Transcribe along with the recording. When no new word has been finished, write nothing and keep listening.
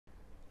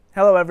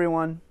Hello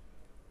everyone,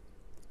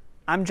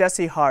 I'm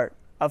Jesse Hart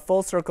of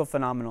Full Circle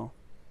Phenomenal,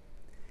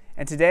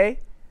 and today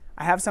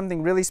I have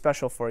something really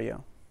special for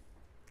you.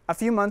 A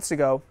few months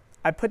ago,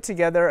 I put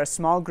together a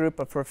small group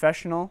of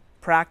professional,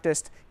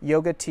 practiced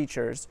yoga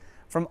teachers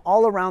from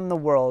all around the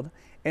world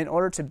in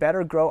order to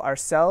better grow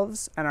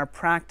ourselves and our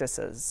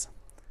practices.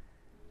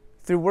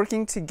 Through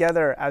working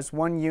together as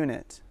one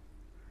unit,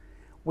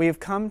 we have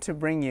come to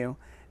bring you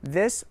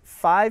this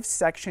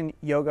 5-section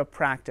yoga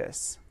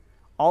practice,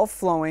 all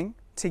flowing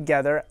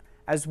together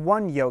as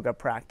one yoga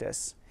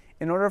practice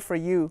in order for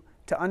you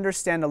to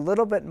understand a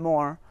little bit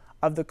more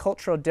of the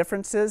cultural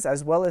differences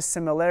as well as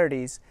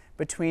similarities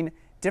between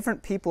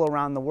different people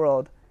around the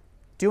world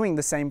doing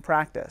the same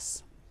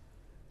practice.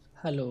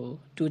 Hello,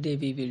 today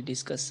we will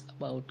discuss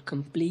about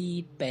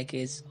complete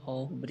package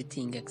of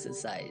breathing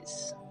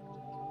exercise.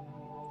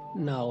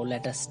 Now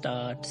let us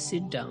start.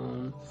 Sit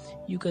down.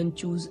 You can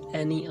choose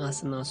any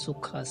asana,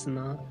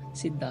 sukhasana,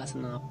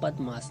 siddhasana,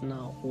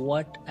 padmasana,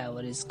 whatever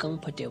is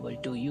comfortable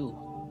to you.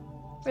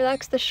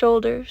 Relax the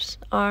shoulders,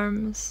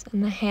 arms,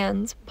 and the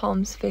hands,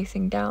 palms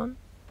facing down.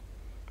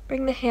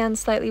 Bring the hands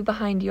slightly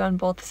behind you on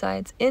both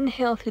sides.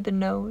 Inhale through the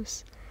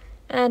nose,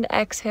 and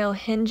exhale,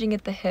 hinging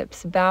at the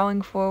hips,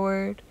 bowing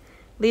forward,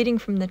 leading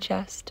from the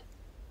chest.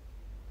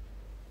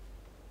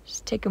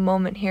 Just take a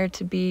moment here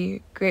to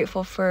be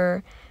grateful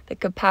for the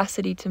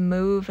capacity to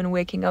move and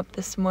waking up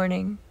this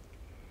morning.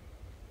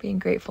 Being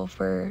grateful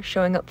for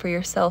showing up for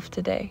yourself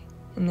today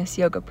in this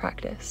yoga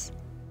practice.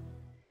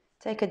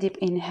 Take a deep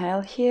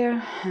inhale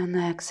here and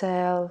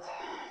exhale.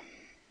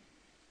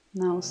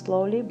 Now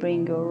slowly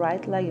bring your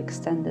right leg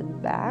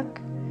extended back.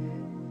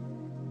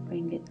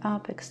 Bring it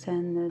up,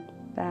 extended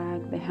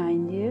back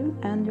behind you,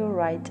 and your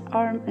right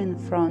arm in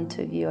front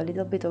of you. A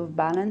little bit of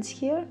balance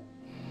here.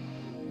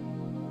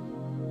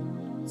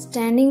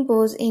 Standing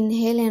pose,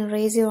 inhale and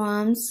raise your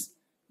arms,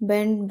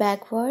 bend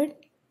backward.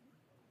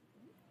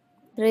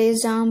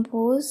 Raised arm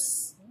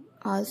pose,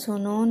 also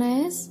known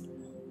as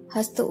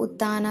Hasta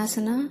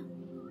Uttanasana.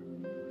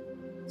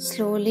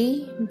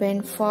 Slowly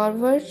bend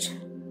forward.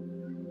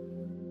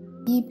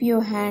 Keep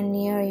your hand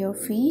near your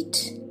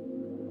feet.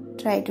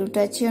 Try to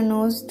touch your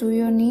nose to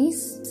your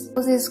knees. This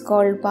pose is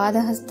called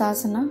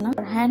Padahastasana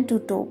or hand to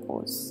toe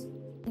pose.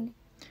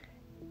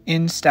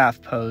 In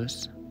staff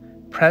pose,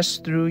 press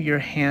through your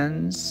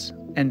hands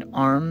and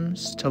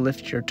arms to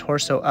lift your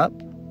torso up.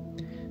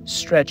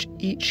 Stretch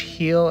each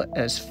heel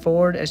as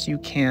forward as you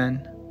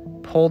can.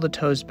 Pull the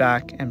toes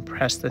back and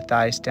press the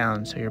thighs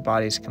down so your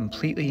body is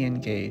completely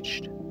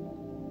engaged.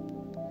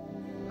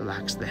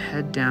 Relax the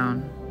head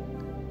down,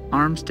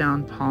 arms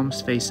down,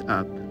 palms face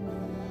up,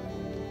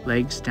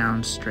 legs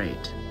down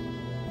straight.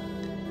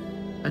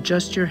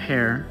 Adjust your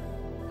hair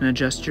and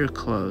adjust your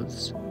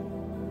clothes,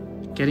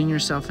 getting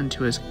yourself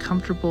into as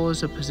comfortable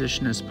as a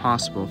position as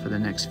possible for the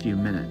next few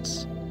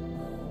minutes.